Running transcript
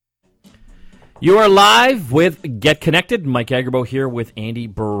You are live with Get Connected. Mike Agarbo here with Andy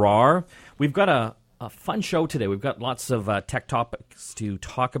Barrar. We've got a fun show today. We've got lots of tech topics to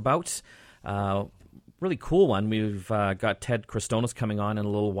talk about. Really cool one. We've got Ted Christonis coming on in a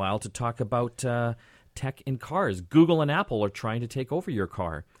little while to talk about tech in cars. Google and Apple are trying to take over your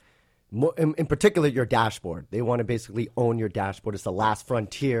car. In particular, your dashboard. They want to basically own your dashboard. It's the last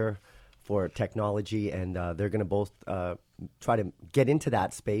frontier for technology, and they're going to both try to get into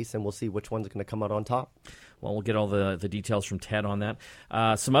that space, and we'll see which one's going to come out on top. Well, we'll get all the details from Ted on that.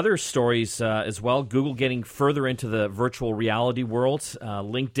 Some other stories as well. Google getting further into the virtual reality world.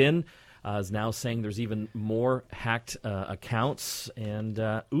 LinkedIn is now saying there's even more hacked accounts, and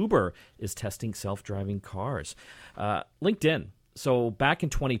Uber is testing self-driving cars. LinkedIn. So back in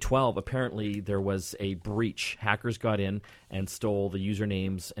 2012, apparently there was a breach. Hackers got in and stole the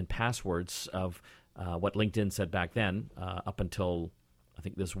usernames and passwords of what LinkedIn said back then, up until I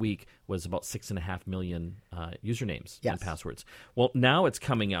think this week, was about 6.5 million usernames and passwords. Well, now it's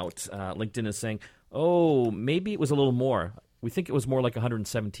coming out. LinkedIn is saying, maybe it was a little more. We think it was more like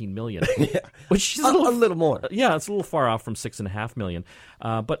 117 million. Which is a little more. Yeah, it's a little far off from 6.5 million.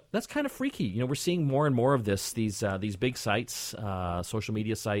 But that's kind of freaky. You know, we're seeing more and more of this. These big sites, social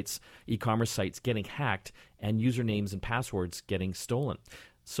media sites, e-commerce sites getting hacked, and usernames and passwords getting stolen.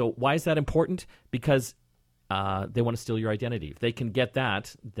 So why is that important? Because they want to steal your identity. If they can get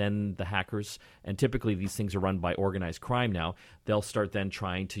that, then the hackers, and typically these things are run by organized crime now, they'll start then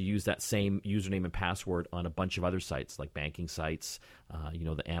trying to use that same username and password on a bunch of other sites, like banking sites,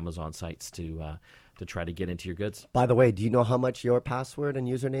 the Amazon sites, to try to get into your goods. By the way, do you know how much your password and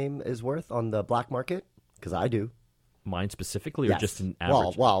username is worth on the black market? Because I do. Mine specifically, or just an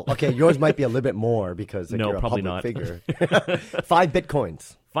average? Well, okay, yours might be a little bit more because you're a probably public not. figure. 5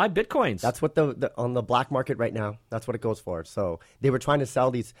 Bitcoins. 5 Bitcoins. That's what the on the black market right now. That's what it goes for. So they were trying to sell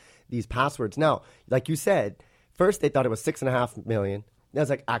these passwords. Now, like you said, first they thought it was 6.5 million. That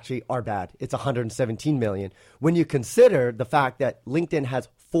was like, actually, our bad. It's 117 million. When you consider the fact that LinkedIn has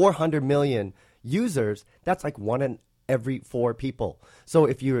 400 million users, that's like 1 in every 4 people. So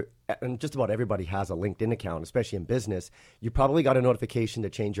if you're, and just about everybody has a LinkedIn account, especially in business, you probably got a notification to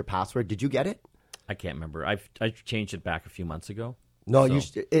change your password. Did you get it? I can't remember. I changed it back a few months ago. No,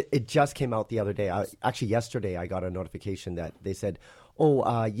 it just came out the other day. Actually, yesterday I got a notification that they said, we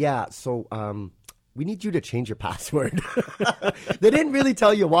need you to change your password. They didn't really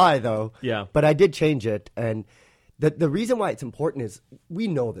tell you why, though. Yeah. But I did change it. And the reason why it's important is we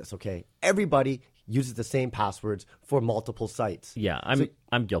know this, okay? Everybody uses the same passwords for multiple sites. Yeah,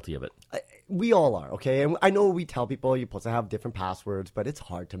 I'm guilty of it. We all are, okay? And I know we tell people you're supposed to have different passwords, but it's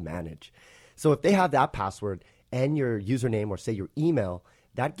hard to manage. So if they have that password and your username, or say your email,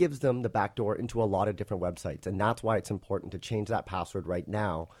 that gives them the backdoor into a lot of different websites. And that's why it's important to change that password right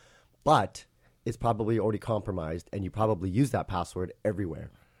now. But it's probably already compromised, and you probably use that password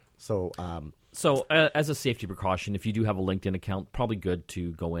everywhere. So as a safety precaution, if you do have a LinkedIn account, probably good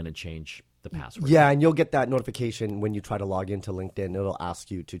to go in and change the password. Yeah, and you'll get that notification when you try to log into LinkedIn. It'll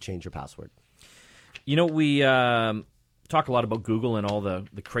ask you to change your password. You know, we talk a lot about Google and all the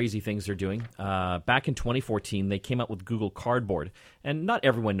crazy things they're doing. Back in 2014, they came out with Google Cardboard. And not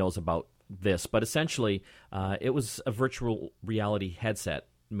everyone knows about this, but essentially it was a virtual reality headset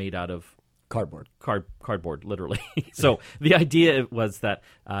made out of cardboard, literally. So the idea was that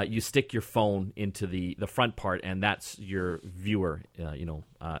you stick your phone into the front part, and that's your viewer,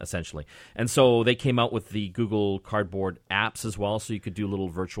 essentially. And so they came out with the Google Cardboard apps as well, so you could do little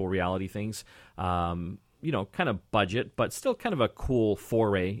virtual reality things. Kind of budget, but still kind of a cool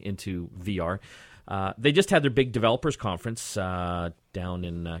foray into VR. They just had their big developers conference down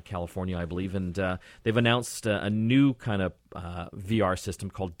in California, I believe, and they've announced a new kind of VR system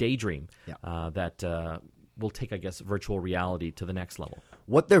called Daydream that will take, I guess, virtual reality to the next level.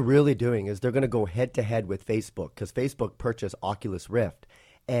 What they're really doing is they're going to go head-to-head with Facebook, because Facebook purchased Oculus Rift.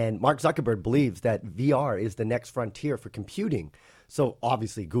 And Mark Zuckerberg believes that VR is the next frontier for computing. So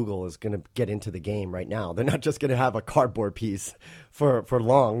obviously Google is going to get into the game right now. They're not just going to have a cardboard piece for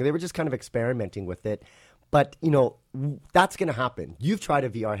long. They were just kind of experimenting with it. But, that's going to happen. You've tried a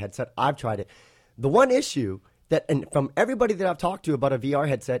VR headset. I've tried it. The one issue and from everybody that I've talked to about a VR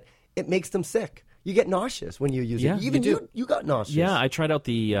headset, it makes them sick. You get nauseous when you use it. Even you got nauseous. Yeah, I tried out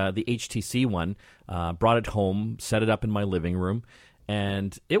the HTC one, brought it home, set it up in my living room.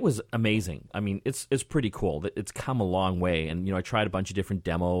 And it was amazing. I mean, it's pretty cool. It's come a long way. And, I tried a bunch of different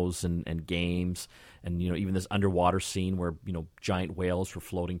demos and games and, even this underwater scene where, giant whales were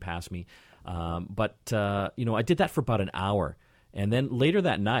floating past me. But I did that for about an hour. And then later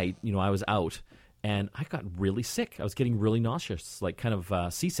that night, I was out and I got really sick. I was getting really nauseous, like kind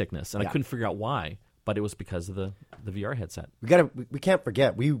of seasickness, and I couldn't figure out why. But it was because of the VR headset. We can't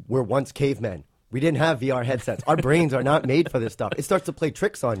forget, we were once cavemen. We didn't have VR headsets. Our brains are not made for this stuff. It starts to play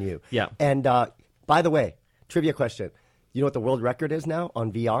tricks on you. Yeah. And by the way, trivia question. You know what the world record is now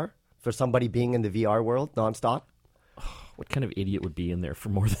on VR for somebody being in the VR world nonstop? What kind of idiot would be in there for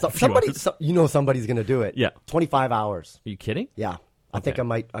more than a few hours? Somebody's going to do it. Yeah. 25 hours. Are you kidding? Yeah. I think I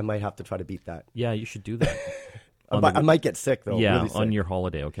might have to try to beat that. Yeah, you should do that. I might get sick, though. Yeah, really sick. on your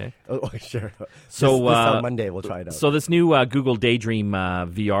holiday, okay? Oh, sure. So this Monday, we'll try it out. So this new Google Daydream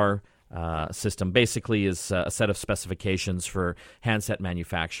VR system basically is a set of specifications for handset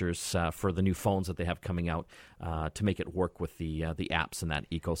manufacturers for the new phones that they have coming out to make it work with the apps in that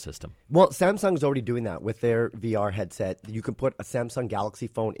ecosystem. Well, Samsung's already doing that with their VR headset. You can put a Samsung Galaxy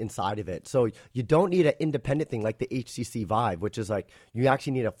phone inside of it. So you don't need an independent thing like the HTC Vive, which is like you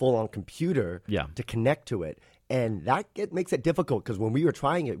actually need a full-on computer to connect to it. And that makes it difficult because when we were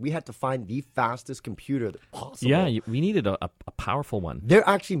trying it, we had to find the fastest computer possible. Yeah, we needed a powerful one. They're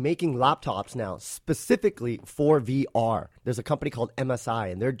actually making laptops now specifically for VR. There's a company called MSI,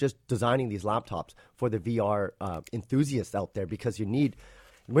 and they're just designing these laptops for the VR enthusiasts out there because we're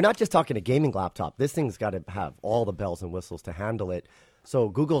not just talking a gaming laptop. This thing's got to have all the bells and whistles to handle it. So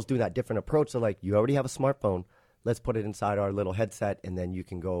Google's doing that different approach. So like, you already have a smartphone. Let's put it inside our little headset, and then you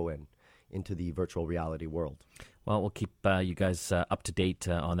can go into the virtual reality world. Well, we'll keep you guys up to date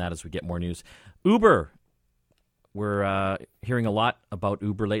on that as we get more news. Uber. We're hearing a lot about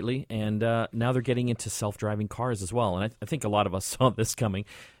Uber lately, and now they're getting into self-driving cars as well. And I think a lot of us saw this coming.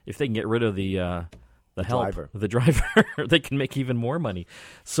 If they can get rid of the driver, they can make even more money.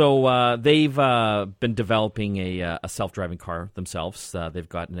 So they've been developing a self-driving car themselves. They've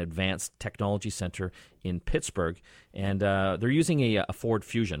got an advanced technology center in Pittsburgh, and they're using a Ford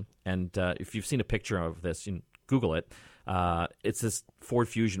Fusion. And if you've seen a picture of this, you can Google it. It's this Ford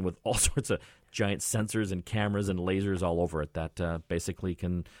Fusion with all sorts of giant sensors and cameras and lasers all over it that basically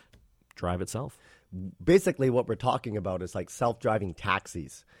can drive itself. Basically, what we're talking about is like self-driving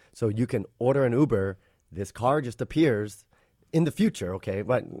taxis. So you can order an Uber. This car just appears in the future, okay?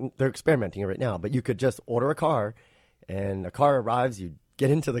 But they're experimenting right now. But you could just order a car, and a car arrives. You get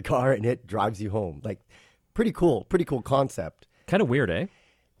into the car, and it drives you home. Like, pretty cool concept. Kind of weird, eh?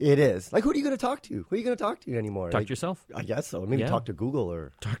 It is. Like, who are you going to talk to? Who are you going to talk to anymore? Talk to yourself? I guess so. Maybe talk to Google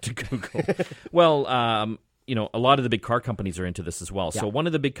or... Talk to Google. Well, a lot of the big car companies are into this as well. Yeah. So one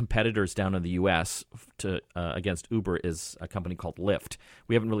of the big competitors down in the U.S. Against Uber is a company called Lyft.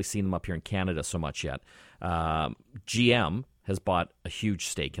 We haven't really seen them up here in Canada so much yet. GM has bought a huge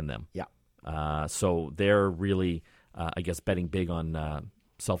stake in them. Yeah. So they're really, betting big on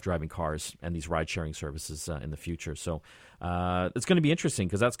self-driving cars and these ride-sharing services in the future. So it's going to be interesting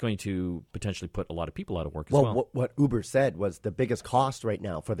because that's going to potentially put a lot of people out of work as well. What Uber said was the biggest cost right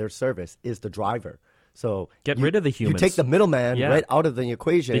now for their service is the driver. So get rid of the humans. You take the middleman right out of the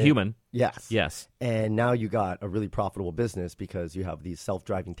equation. The human. Yes. And now you got a really profitable business because you have these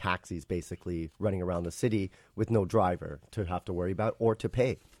self-driving taxis basically running around the city with no driver to have to worry about or to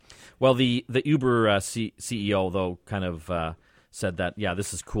pay. Well, the Uber CEO, though, kind of said that,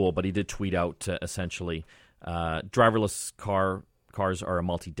 this is cool, but he did tweet out essentially, driverless cars are a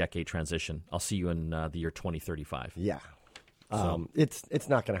multi-decade transition. I'll see you in the year 2035. Yeah. It's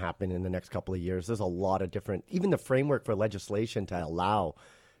not going to happen in the next couple of years. There's a lot of different, even the framework for legislation to allow,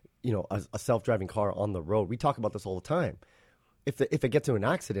 a self-driving car on the road. We talk about this all the time. If it gets to an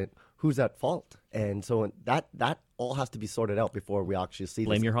accident, who's at fault? And so that all has to be sorted out before we actually see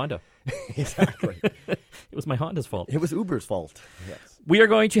Blame your Honda. Exactly. It was my Honda's fault. It was Uber's fault. Yes. We are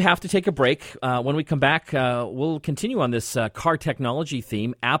going to have to take a break. When we come back, we'll continue on this car technology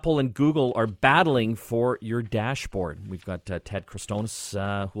theme. Apple and Google are battling for your dashboard. We've got Ted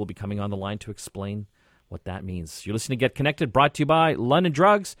Christonis, who will be coming on the line to explain what that means. You're listening to Get Connected, brought to you by London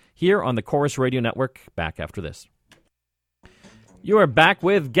Drugs, here on the Chorus Radio Network. Back after this. You are back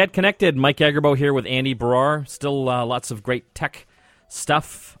with Get Connected. Mike Agerbo here with Andy Barrar. Still lots of great tech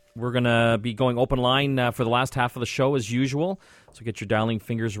stuff. We're going to be going open line for the last half of the show as usual. So get your dialing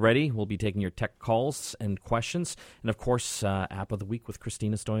fingers ready. We'll be taking your tech calls and questions. And, of course, App of the Week with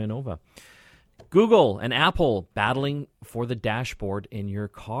Christina Stoyanova. Google and Apple battling for the dashboard in your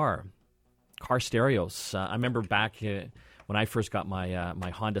car. Car stereos. I remember back when I first got my my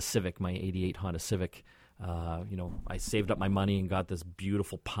Honda Civic, my 88 Honda Civic. I saved up my money and got this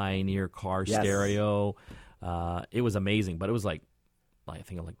beautiful Pioneer car stereo. It was amazing, but it was like, I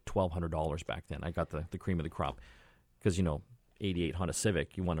think like $1,200 back then. I got the cream of the crop because, 88 Honda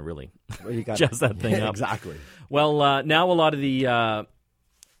Civic, you want to really jazz that thing up. Exactly. Well, now a lot of the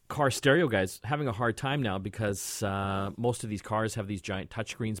car stereo guys having a hard time now because most of these cars have these giant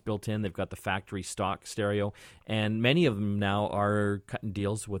touchscreens built in. They've got the factory stock stereo, and many of them now are cutting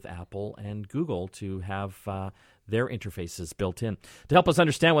deals with Apple and Google to have their interfaces built in. To help us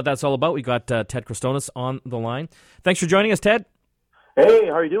understand what that's all about, we got Ted Christonis on the line. Thanks for joining us, Ted. Hey,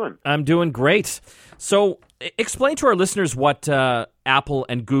 how are you doing? I'm doing great. So explain to our listeners what Apple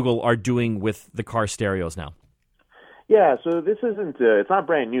and Google are doing with the car stereos now. Yeah, so this isn't, it's not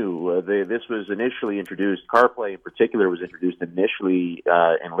brand new. This was initially introduced, CarPlay in particular was introduced initially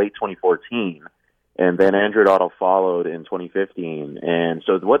in late 2014, and then Android Auto followed in 2015. And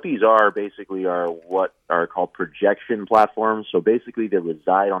so what these are basically are what are called projection platforms. So basically they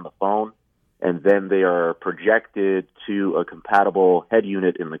reside on the phone, and then they are projected to a compatible head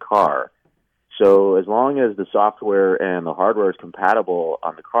unit in the car. So as long as the software and the hardware is compatible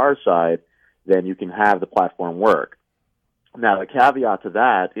on the car side, then you can have the platform work. Now, the caveat to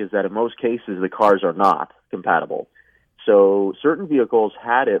that is that in most cases, the cars are not compatible. So certain vehicles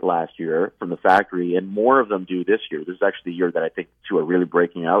had it last year from the factory, and more of them do this year. This is actually the year that I think two are really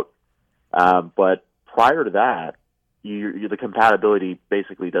breaking out. But prior to that, the compatibility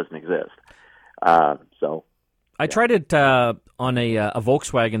basically doesn't exist. I tried it on a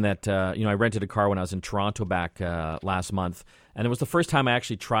Volkswagen that I rented a car when I was in Toronto back last month, and it was the first time I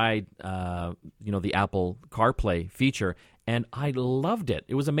actually tried the Apple CarPlay feature, and I loved it.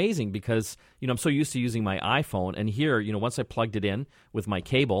 It was amazing because I'm so used to using my iPhone, and here once I plugged it in with my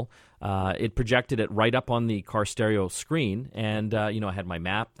cable, it projected it right up on the car stereo screen, and I had my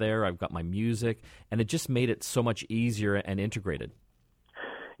map there, I've got my music, and it just made it so much easier and integrated.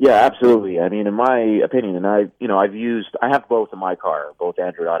 Yeah, absolutely. I mean, in my opinion, and I have both in my car, both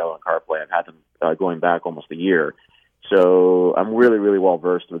Android Auto and CarPlay. I've had them going back almost a year. So I'm really, really well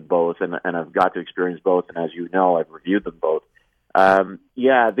versed with both, and I've got to experience both. And as you know, I've reviewed them both.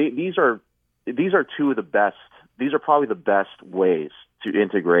 These are two of the best. These are probably the best ways to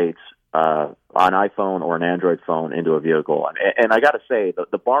integrate an iPhone or an Android phone into a vehicle. And I got to say,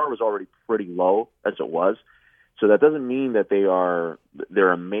 the bar was already pretty low as it was. So that doesn't mean that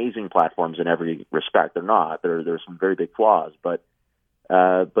they're amazing platforms in every respect. They're not. There's some very big flaws, but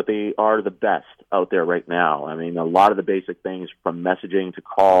they are the best out there right now. I mean, a lot of the basic things from messaging to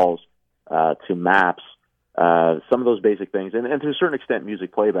calls to maps, some of those basic things, and to a certain extent,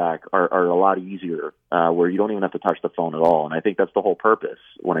 music playback are a lot easier where you don't even have to touch the phone at all. And I think that's the whole purpose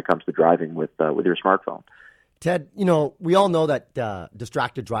when it comes to driving with your smartphone. Ted, we all know that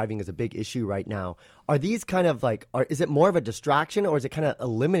distracted driving is a big issue right now. Are these kind of is it more of a distraction, or is it kind of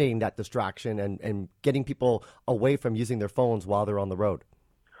eliminating that distraction and getting people away from using their phones while they're on the road?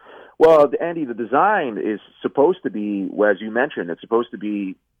 Well, Andy, the design is supposed to be, as you mentioned, it's supposed to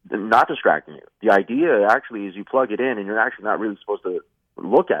be not distracting you. The idea actually is you plug it in and you're actually not really supposed to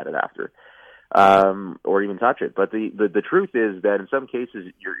look at it after. Or even touch it. But the truth is that in some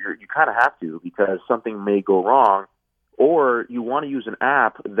cases you kind of have to, because something may go wrong, or you want to use an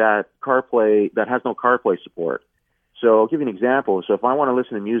app that has no CarPlay support. So I'll give you an example. So if I want to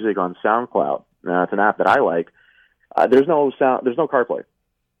listen to music on SoundCloud, it's an app that I like. There's no CarPlay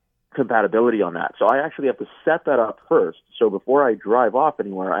compatibility on that. So I actually have to set that up first. So before I drive off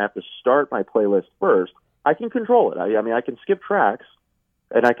anywhere, I have to start my playlist first. I can control it. I mean, I can skip tracks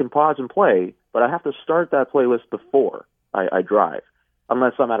and I can pause and play, but I have to start that playlist before I drive,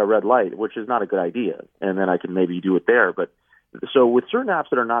 unless I'm at a red light, which is not a good idea. And then I can maybe do it there. But so with certain apps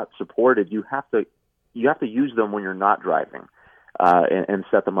that are not supported, you have to use them when you're not driving, and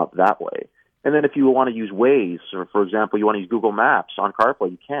set them up that way. And then if you want to use Waze, or for example, you want to use Google Maps on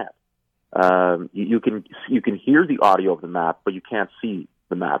CarPlay, you can't. You can hear the audio of the map, but you can't see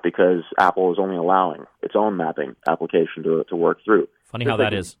the map because Apple is only allowing its own mapping application to work through. Funny how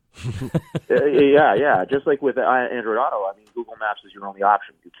that is. Yeah. Just like with Android Auto, I mean, Google Maps is your only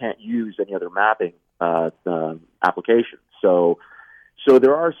option. You can't use any other mapping application. So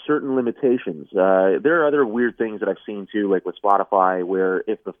there are certain limitations. There are other weird things that I've seen too, like with Spotify, where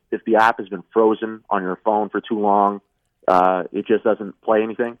if the app has been frozen on your phone for too long, it just doesn't play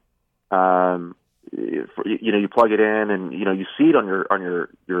anything. You plug it in and you see it on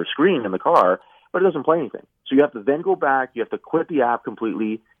your screen in the car, but it doesn't play anything. So you have to then go back, you have to quit the app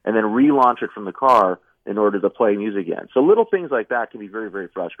completely, and then relaunch it from the car in order to play music again. So little things like that can be very, very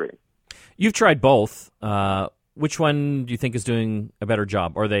frustrating. You've tried both. Which one do you think is doing a better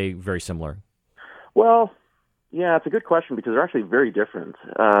job? Or are they very similar? Well, yeah, it's a good question because they're actually very different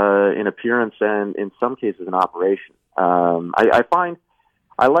in appearance and in some cases in operation. I find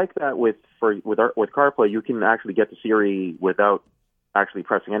I like that with CarPlay, you can actually get to Siri without actually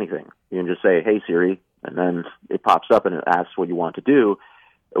pressing anything. You can just say, "Hey Siri," and then it pops up and it asks what you want to do.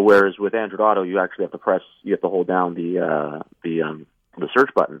 Whereas with Android Auto, you actually have to hold down the search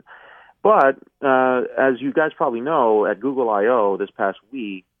button. But as you guys probably know, at Google I/O this past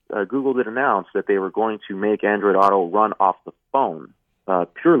week, Google did announce that they were going to make Android Auto run off the phone,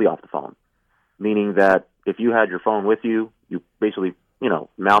 purely off the phone, meaning that if you had your phone with you, you basically,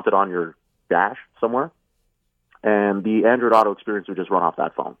 mount it on your dash somewhere, and the Android Auto experience would just run off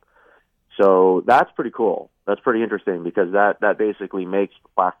that phone. So that's pretty cool. That's pretty interesting because that basically makes the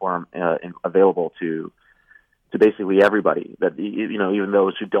platform available to basically everybody, that even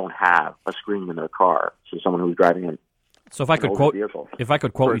those who don't have a screen in their car. So someone who's driving in. So if I could quote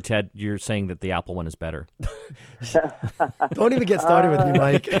you, Ted, you're saying that the Apple one is better. Don't even get started with me,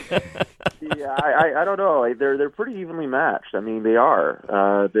 Mike. Yeah, I don't know. They're pretty evenly matched. I mean, they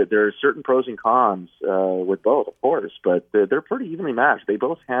are. There are certain pros and cons with both, of course, but they're pretty evenly matched. They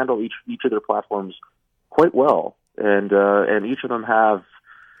both handle each of their platforms quite well, and each of them have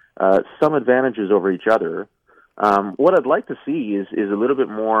some advantages over each other. What I'd like to see is a little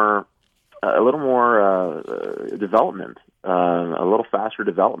more development, a little faster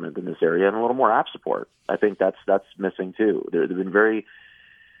development in this area, and a little more app support. I think that's missing too. They've been very,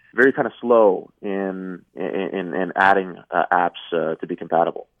 very kind of slow in adding apps to be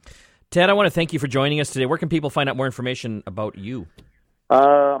compatible. Ted, I want to thank you for joining us today. Where can people find out more information about you?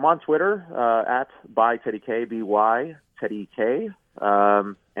 I'm on Twitter at @byTeddyK, BY Teddy K,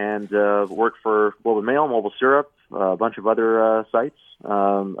 and work for Globe and Mail, Mobile Syrup, a bunch of other sites.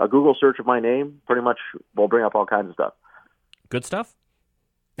 A Google search of my name pretty much will bring up all kinds of stuff. Good stuff?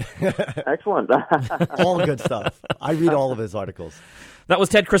 Excellent. All good stuff. I read all of his articles. That was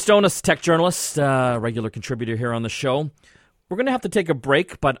Ted Christonis, tech journalist, regular contributor here on the show. We're going to have to take a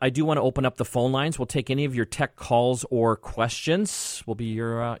break, but I do want to open up the phone lines. We'll take any of your tech calls or questions. We'll be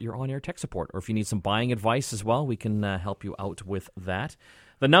your on-air tech support. Or if you need some buying advice as well, we can help you out with that.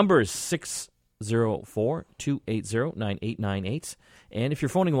 The number is 604-280-9898. And if you're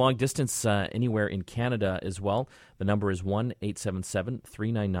phoning long distance anywhere in Canada as well, the number is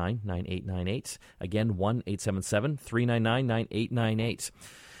 1-877-399-9898. Again, 1-877-399-9898.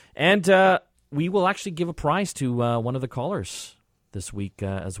 And we will actually give a prize to one of the callers this week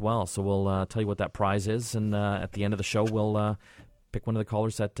as well. So we'll tell you what that prize is, and at the end of the show, we'll pick one of the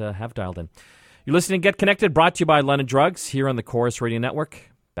callers that have dialed in. You're listening to Get Connected, brought to you by London Drugs, here on the Chorus Radio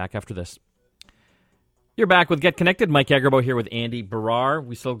Network. Back after this. You're back with Get Connected. Mike Agerbo here with Andy Barrar.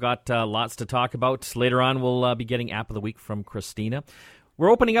 We still got lots to talk about. Later on, we'll be getting App of the Week from Christina.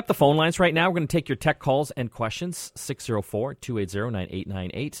 We're opening up the phone lines right now. We're going to take your tech calls and questions,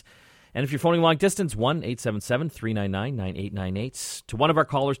 604-280-9898. And if you're phoning long distance, 1-877-399-9898. To one of our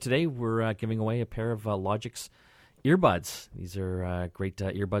callers today, we're giving away a pair of Logic's earbuds. These are great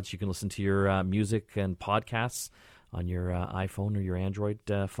earbuds. You can listen to your music and podcasts on your iPhone or your Android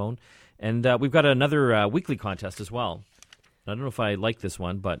phone. And we've got another weekly contest as well. I don't know if I like this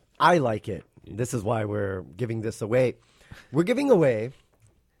one, but I like it. This is why we're giving this away. We're giving away,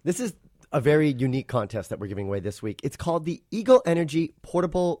 this is a very unique contest that we're giving away this week. It's called the Eagle Energy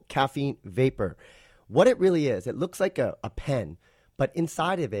Portable Caffeine Vapor. What it really is, it looks like a pen, but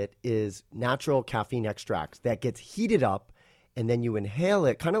inside of it is natural caffeine extracts that gets heated up, and then you inhale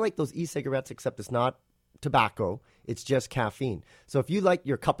it, kind of like those e-cigarettes, except it's not tobacco. It's just caffeine. So if you like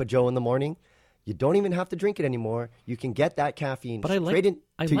your cup of joe in the morning, you don't even have to drink it anymore. You can get that caffeine straight into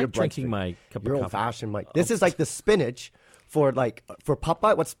your bloodstream. Drinking my cup of You're old-fashioned, Mike. This is like the spinach for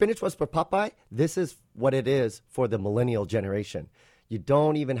Popeye. What spinach was for Popeye, this is what it is for the millennial generation. You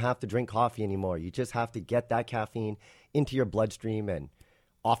don't even have to drink coffee anymore. You just have to get that caffeine into your bloodstream, and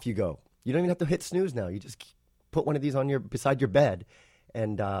off you go. You don't even have to hit snooze now. You just put one of these on beside your bed,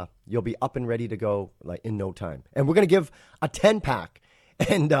 and you'll be up and ready to go like in no time. And we're going to give a 10-pack,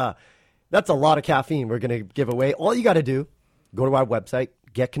 and that's a lot of caffeine we're going to give away. All you got to do, go to our website,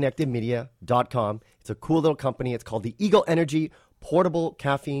 getconnectedmedia.com. It's a cool little company. It's called the Eagle Energy Portable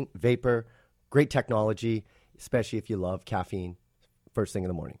Caffeine Vapor. Great technology, especially if you love caffeine first thing in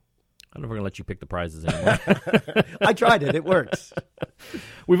the morning. I don't know if we're going to let you pick the prizes anymore. I tried it. It works.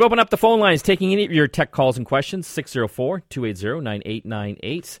 We've opened up the phone lines, taking any of your tech calls and questions, 604-280-9898.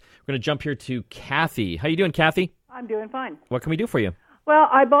 We're going to jump here to Kathy. How you doing, Kathy? I'm doing fine. What can we do for you? Well,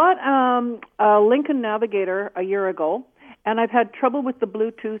 I bought a Lincoln Navigator a year ago, and I've had trouble with the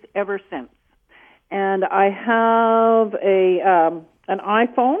Bluetooth ever since. And I have an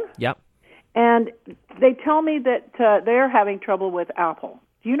iPhone. Yep. And they tell me that they're having trouble with Apple.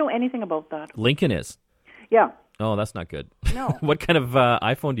 Do you know anything about that? Lincoln is. Yeah. Oh, that's not good. No. What kind of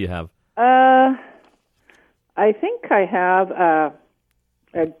iPhone do you have? I think I have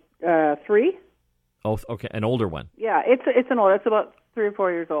a 3. Oh, okay, an older one. Yeah, it's an old. It's about 3 or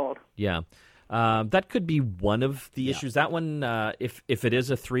 4 years old. Yeah. That could be one of the issues. That one, if it is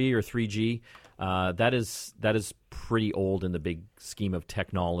a 3 or 3G, that is pretty old in the big scheme of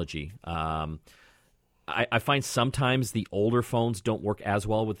technology. I find sometimes the older phones don't work as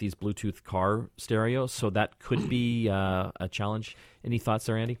well with these Bluetooth car stereos, so that could be a challenge. Any thoughts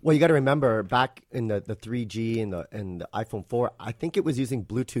there, Andy? Well, you got to remember back in the 3G and the iPhone 4, I think it was using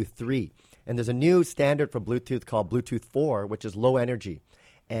Bluetooth 3. And there's a new standard for Bluetooth called Bluetooth 4, which is low energy.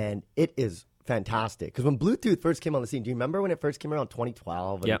 And it is fantastic. Because when Bluetooth first came on the scene, do you remember when it first came around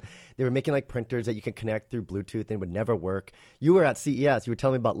 2012? And they were making like printers that you can connect through Bluetooth and it would never work. You were at CES. You were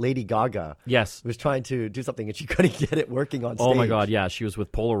telling me about Lady Gaga. Yes. Who was trying to do something and she couldn't get it working on stage. Oh, my God. Yeah. She was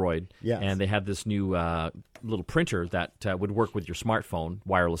with Polaroid. Yes. And they had this new little printer that would work with your smartphone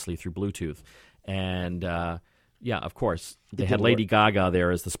wirelessly through Bluetooth. And, of course, they had Lady Gaga there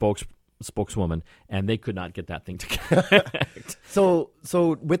as the spokeswoman, and they could not get that thing to connect. So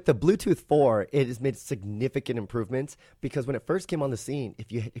with the Bluetooth 4, it has made significant improvements because when it first came on the scene,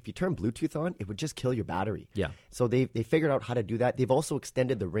 if you turn Bluetooth on, it would just kill your battery. Yeah. So they figured out how to do that. They've also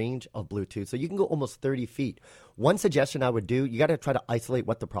extended the range of Bluetooth, so you can go almost 30 feet. One suggestion I would do, you got to try to isolate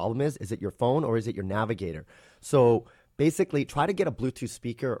what the problem is. Is it your phone or is it your navigator? So basically, try to get a Bluetooth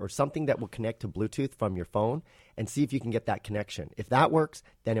speaker or something that will connect to Bluetooth from your phone and see if you can get that connection. If that works,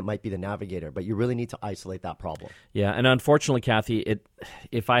 then it might be the navigator, but you really need to isolate that problem. Yeah, and unfortunately, Kathy,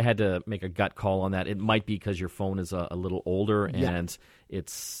 if I had to make a gut call on that, it might be because your phone is a little older and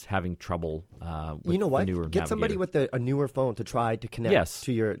it's having trouble with you know what? the newer Get navigator. somebody with a newer phone to try to connect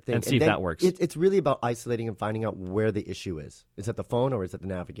to your thing. And see if that works. It's really about isolating and finding out where the issue is. Is it the phone or is it the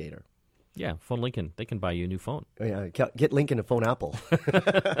navigator? Yeah, Phone Lincoln. They can buy you a new phone. Yeah, get Lincoln a phone Apple.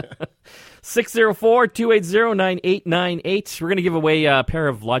 604-280-9898. We're going to give away a pair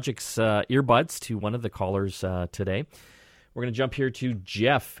of Logic's earbuds to one of the callers today. We're going to jump here to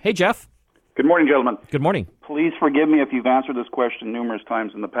Jeff. Hey, Jeff. Good morning, gentlemen. Good morning. Please forgive me if you've answered this question numerous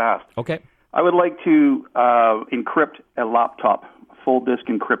times in the past. Okay. I would like to encrypt a laptop, full disk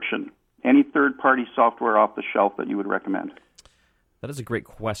encryption. Any third-party software off the shelf that you would recommend? That is a great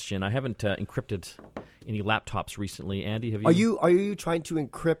question. I haven't encrypted any laptops recently. Andy, have you? Are you trying to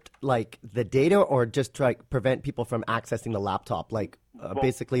encrypt like the data or just try to prevent people from accessing the laptop, like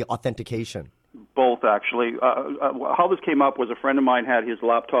basically authentication? Both, actually. How this came up was a friend of mine had his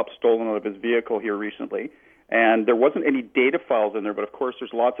laptop stolen out of his vehicle here recently, and there wasn't any data files in there, but of course there's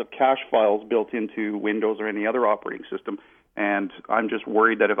lots of cache files built into Windows or any other operating system, and I'm just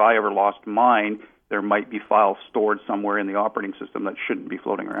worried that if I ever lost mine, there might be files stored somewhere in the operating system that shouldn't be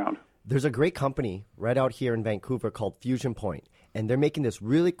floating around. There's a great company right out here in Vancouver called Fusion Point, and they're making this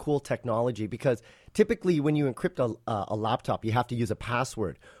really cool technology because typically when you encrypt a laptop, you have to use a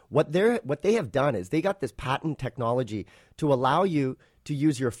password. What they have done is they got this patent technology to allow you to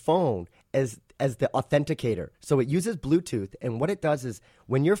use your phone as the authenticator. So it uses Bluetooth, and what it does is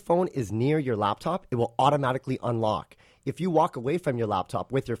when your phone is near your laptop, it will automatically unlock. If you walk away from your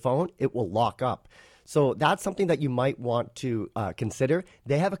laptop with your phone, it will lock up. So that's something that you might want to consider.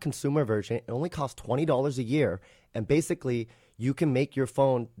 They have a consumer version. It only costs $20 a year. And basically, you can make your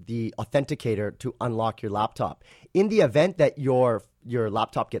phone the authenticator to unlock your laptop. In the event that your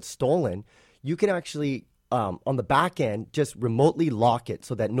laptop gets stolen, you can actually, on the back end, just remotely lock it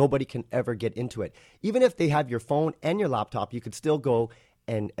so that nobody can ever get into it. Even if they have your phone and your laptop, you could still go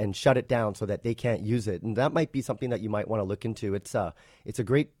and shut it down so that they can't use it. And that might be something that you might want to look into. It's a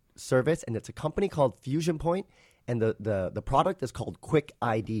great service, and it's a company called Fusion Point, and the product is called Quick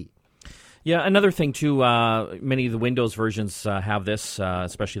ID. Yeah, another thing too, many of the Windows versions have this,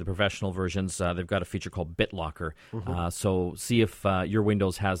 especially the professional versions. They've got a feature called BitLocker. So see if your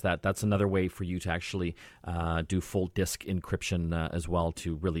Windows has that. That's another way for you to actually do full disk encryption as well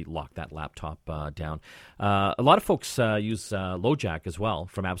to really lock that laptop down. A lot of folks use LoJack as well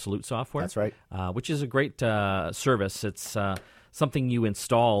from Absolute Software. That's right. Which is a great service. It's something you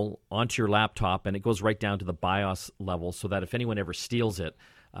install onto your laptop, and it goes right down to the BIOS level so that if anyone ever steals it,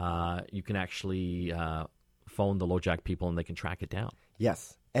 you can actually phone the LoJack people and they can track it down.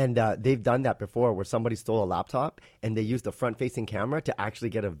 Yes. And they've done that before where somebody stole a laptop and they used a front-facing camera to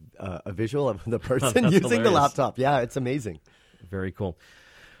actually get a visual of the person using hilarious. the laptop. Yeah, it's amazing. Very cool.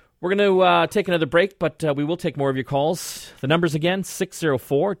 We're going to take another break, but we will take more of your calls. The numbers again,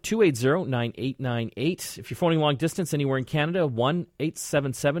 604-280-9898. If you're phoning long distance anywhere in Canada,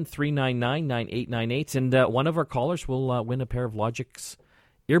 1-877-399-9898. And one of our callers will win a pair of Logic's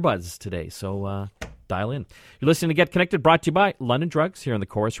earbuds today, so dial in. You're listening to Get Connected, brought to you by London Drugs here on the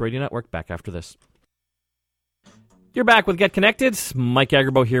Chorus Radio Network. Back after this. You're back with Get Connected. Mike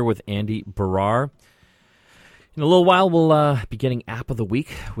Agerbo here with Andy Barrar. In a little while, we'll be getting App of the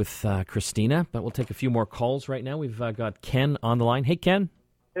Week with Christina, but we'll take a few more calls right now. We've got Ken on the line. Hey, Ken.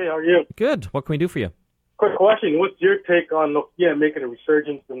 Hey, how are you? Good. What can we do for you? Quick question. What's your take on Nokia making a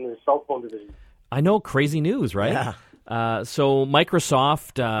resurgence in the cell phone division? I know, crazy news, right? Yeah. So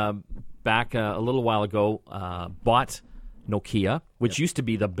Microsoft, back a little while ago, bought Nokia, which used to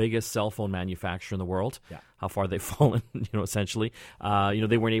be the biggest cell phone manufacturer in the world. Yeah. How far they've fallen, essentially.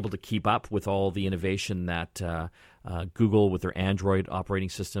 They weren't able to keep up with all the innovation that Google with their Android operating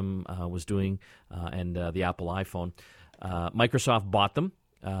system was doing, and the Apple iPhone. Microsoft bought them,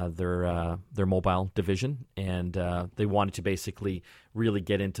 their mobile division, and they wanted to basically really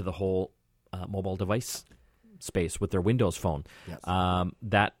get into the whole mobile device space with their Windows Phone. Yes.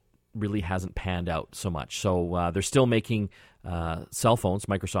 That really hasn't panned out so much. So they're still making cell phones,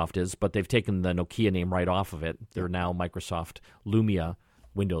 Microsoft is, but they've taken the Nokia name right off of it. They're now Microsoft Lumia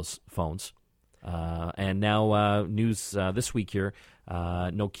Windows phones. And now news this week here,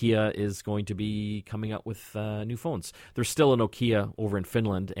 Nokia is going to be coming out with new phones. There's still a Nokia over in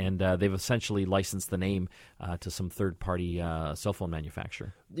Finland, and they've essentially licensed the name to some third-party cell phone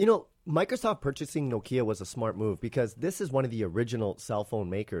manufacturer. Microsoft purchasing Nokia was a smart move because this is one of the original cell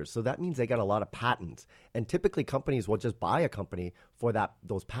phone makers. So that means they got a lot of patents. And typically companies will just buy a company for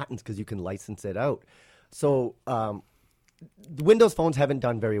those patents because you can license it out. So the Windows phones haven't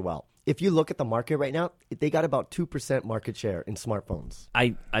done very well. If you look at the market right now, they got about 2% market share in smartphones.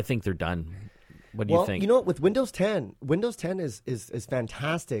 I think they're done. What do you think? With Windows 10 is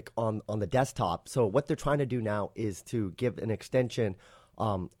fantastic on the desktop. So what they're trying to do now is to give an extension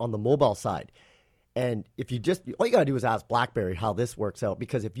on the mobile side. And if all you got to do is ask BlackBerry how this works out,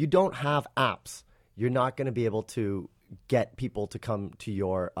 because if you don't have apps, you're not going to be able to get people to come to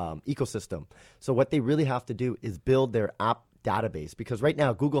your ecosystem. So what they really have to do is build their app database, because right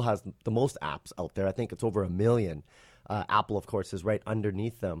now Google has the most apps out there. I think it's over 1 million. Apple, of course, is right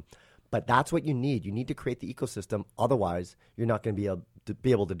underneath them. But that's what you need. You need to create the ecosystem. Otherwise, you're not going to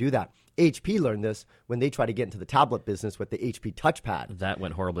be able to do that. HP learned this when they tried to get into the tablet business with the HP touchpad. That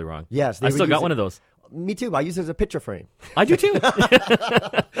went horribly wrong. Yes. I still got one of those. Me too. I use it as a picture frame. I do too.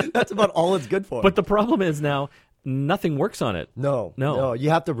 That's about all it's good for. But the problem is now nothing works on it. No. You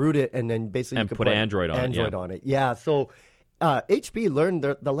have to root it and then basically and you can put Android on it. Yeah. So HP learned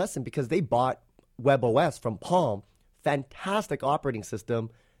the lesson because they bought WebOS from Palm. Fantastic operating system.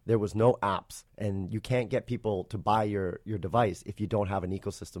 There was no apps, and you can't get people to buy your device if you don't have an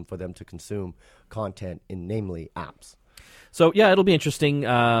ecosystem for them to consume content, namely apps. So, yeah, it'll be interesting.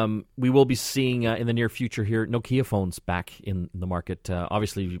 We will be seeing in the near future here Nokia phones back in the market,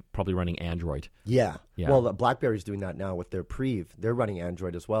 obviously probably running Android. Yeah. Well, BlackBerry's doing that now with their Preve. They're running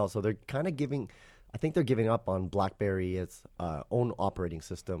Android as well, so they're kind of I think they're giving up on BlackBerry's own operating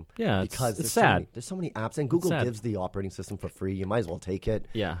system. Yeah, because it's sad. There's so many apps, and Google gives the operating system for free. You might as well take it.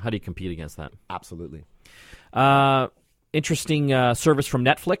 Yeah, how do you compete against that? Absolutely. Interesting service from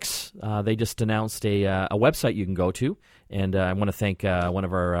Netflix. They just announced a website you can go to, and I want to thank one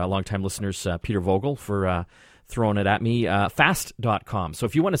of our longtime listeners, Peter Vogel, for throwing it at me, fast.com. So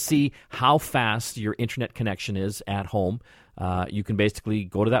if you want to see how fast your internet connection is at home, you can basically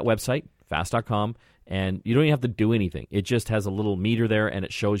go to that website, fast.com, and you don't even have to do anything. It just has a little meter there, and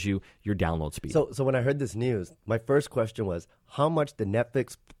it shows you your download speed. So when I heard this news, my first question was, how much did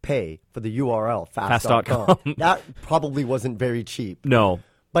Netflix pay for the URL, fast.com? That probably wasn't very cheap. No.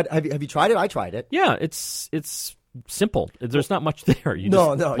 But have you tried it? I tried it. Yeah, it's simple. There's not much there. You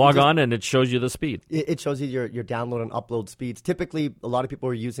just log on, and it shows you the speed. It shows you your download and upload speeds. Typically, a lot of people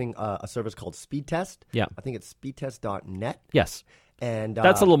are using a service called Speedtest. Yeah. I think it's speedtest.net. Yes. And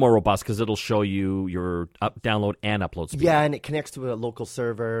that's a little more robust because it'll show you your download and upload speed. Yeah, and it connects to a local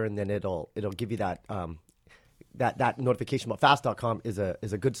server, and then it'll give you that that notification. But fast.com is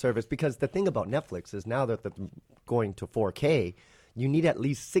a good service, because the thing about Netflix is now that they're going to 4K, you need at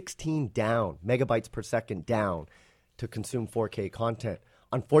least 16 megabytes per second down to consume 4K content.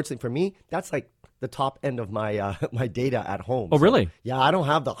 Unfortunately for me, that's like the top end of my my data at home. Oh, really? Yeah, I don't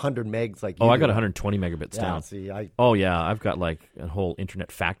have the 100 megs like you I do. got 120 megabits down. See, I've got like a whole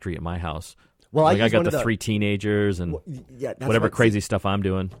internet factory at my house. Well, I got the 3 teenagers and whatever crazy stuff I'm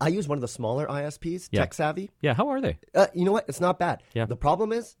doing. I use one of the smaller ISPs, Tech Savvy. Yeah, how are they? You know what? It's not bad. Yeah. The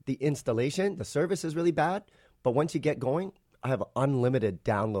problem is the installation, the service is really bad, but once you get going, I have unlimited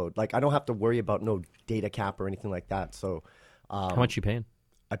download. Like, I don't have to worry about no data cap or anything like that. So, how much you paying?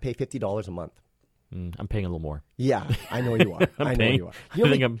 I pay $50 a month. I'm paying a little more. Yeah, I know you are. I think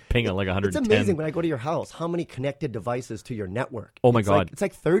I'm paying like 110. It's amazing when I go to your house, how many connected devices to your network. Oh, my God. It's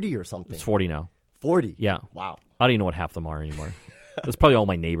like 30 or something. It's 40 now. 40? Yeah. Wow. I don't even know what half of them are anymore. That's probably all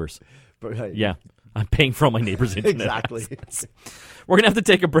my neighbors. But, yeah. I'm paying for all my neighbors' internet. Exactly. access. We're going to have to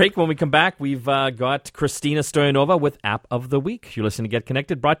take a break. When we come back, we've got Christina Stoyanova with App of the Week. You're listening to Get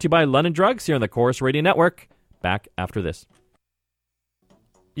Connected, brought to you by London Drugs here on the Chorus Radio Network. Back after this.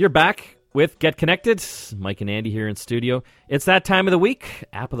 You're back with Get Connected. Mike and Andy here in studio. It's that time of the week.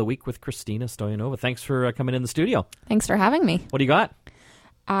 App of the Week with Christina Stoyanova. Thanks for coming in the studio. Thanks for having me. What do you got?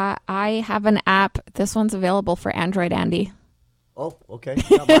 I have an app. This one's available for Android, Andy. Oh, okay.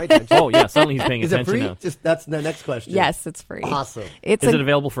 Got my attention. Oh, yeah. Suddenly he's paying Is it attention free? now. That's the next question. Yes, it's free. Awesome. It's Is it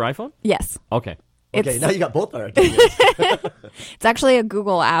available for iPhone? Yes. Okay. Okay, It's, now you got both our attention. it's actually a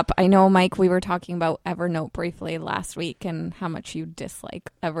Google app. I know, Mike, we were talking about Evernote briefly last week and how much you dislike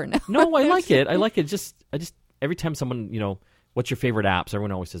Evernote. No, I like it. I like it. I just every time someone, what's your favorite apps?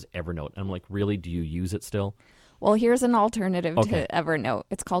 Everyone always says Evernote. I'm like, really? Do you use it still? Well, here's an alternative Okay. to Evernote.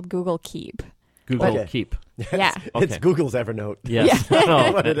 It's called Google Keep. Google Okay. Keep. Yeah. It's Okay. Google's Evernote. Yes. That's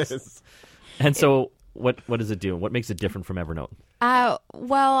No, what it is. And so, what does it do? What makes it different from Evernote?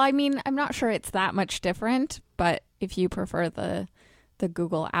 Well, I mean, I'm not sure it's that much different, but if you prefer the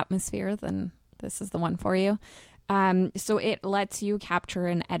Google atmosphere, then this is the one for you. So it lets you capture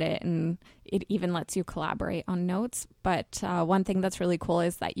and edit, and it even lets you collaborate on notes. But one thing that's really cool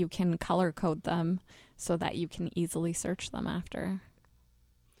is that you can color code them so that you can easily search them after.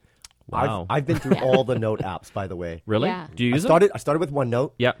 Wow. I've been through all the note apps, by the way. Really? Yeah. Do you I use them? started with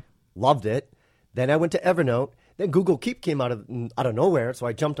OneNote. Yeah. Loved it. Then I went to Evernote. Then Google Keep came out of nowhere, so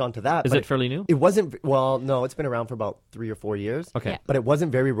I jumped onto that. Is but it fairly new? It wasn't. Well, no, it's been around for about 3 or 4 years. Okay. Yeah. But it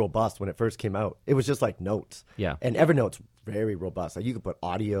wasn't very robust when it first came out. It was just like notes. Yeah. And Evernote's very robust. Like you can put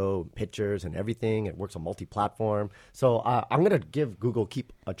audio, pictures, and everything. It works on multi-platform. So I'm gonna give Google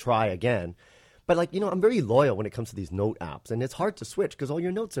Keep a try again. But I'm very loyal when it comes to these note apps, and it's hard to switch because all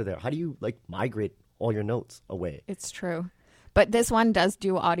your notes are there. How do you migrate all your notes away? It's true. But this one does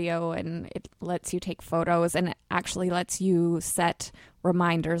do audio, and it lets you take photos, and it actually lets you set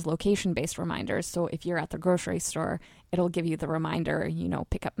reminders, location-based reminders. So if you're at the grocery store, it'll give you the reminder,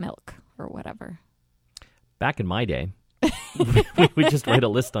 pick up milk or whatever. Back in my day, we just write a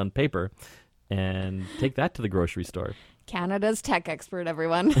list on paper and take that to the grocery store. Canada's tech expert,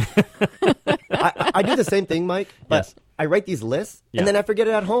 everyone. I do the same thing, Mike, but Yes. I write these lists Yeah. and then I forget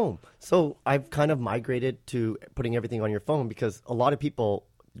it at home. So I've kind of migrated to putting everything on your phone because a lot of people,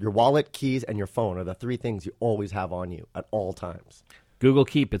 your wallet, keys, and your phone are the three things you always have on you at all times. Google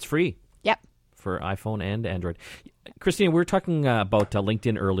Keep, it's free Yep. for iPhone and Android. Christina, we were talking about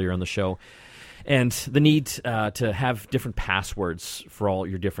LinkedIn earlier on the show and the need to have different passwords for all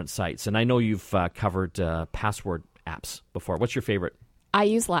your different sites. And I know you've covered password apps before. What's your favorite? I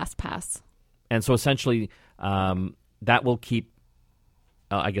use LastPass. And so essentially, that will keep,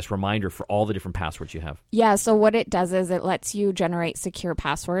 reminder for all the different passwords you have. Yeah, so what it does is it lets you generate secure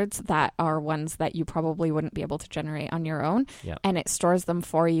passwords that are ones that you probably wouldn't be able to generate on your own. Yeah. And it stores them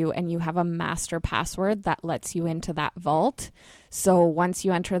for you, and you have a master password that lets you into that vault. So once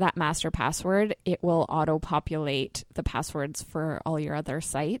you enter that master password, it will auto-populate the passwords for all your other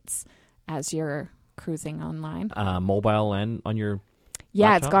sites as you're cruising online. Mobile and on your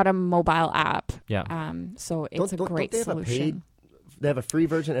Yeah, laptop? it's got a mobile app. Yeah. So it's a great they have solution. They have a free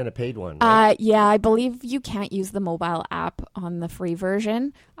version and a paid one, right? Yeah, I believe you can't use the mobile app on the free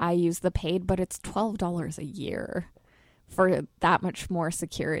version. I use the paid, but it's $12 a year for that much more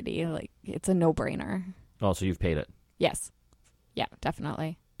security. Like, it's a no-brainer. Oh, so you've paid it. Yes. Yeah,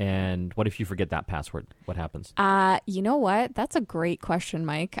 definitely. And what if you forget that password? What happens? You know what? That's a great question,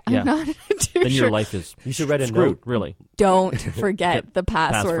 Mike. Yeah. I'm not too Then sure. your life is You should write a screwed, note. really. Don't forget the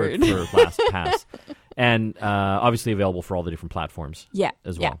password. for LastPass. And obviously available for all the different platforms Yeah.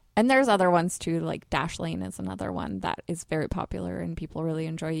 as Yeah. well. And there's other ones too, like Dashlane is another one that is very popular and people really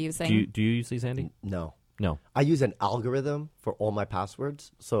enjoy using. Do you use these, Andy? No. No. I use an algorithm for all my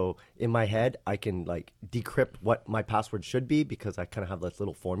passwords. So in my head, I can decrypt what my password should be because I kind of have this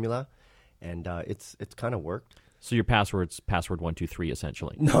little formula, and it's kind of worked. So your password's password 123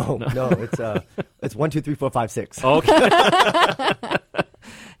 essentially. No, it's 1, 2, 3, 4, 5, 6. Okay.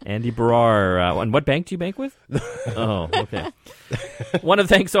 Andy Barrar. And what bank do you bank with? Oh, okay. Want to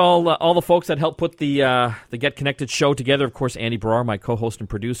thank all the folks that helped put the Get Connected show together. Of course, Andy Barrar, my co-host and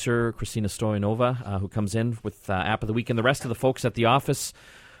producer, Christina Stoyanova, who comes in with App of the Week, and the rest of the folks at the office,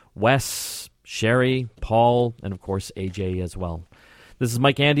 Wes, Sherry, Paul, and of course, AJ as well. This is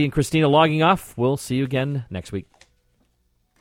Mike, Andy, and Christina logging off. We'll see you again next week.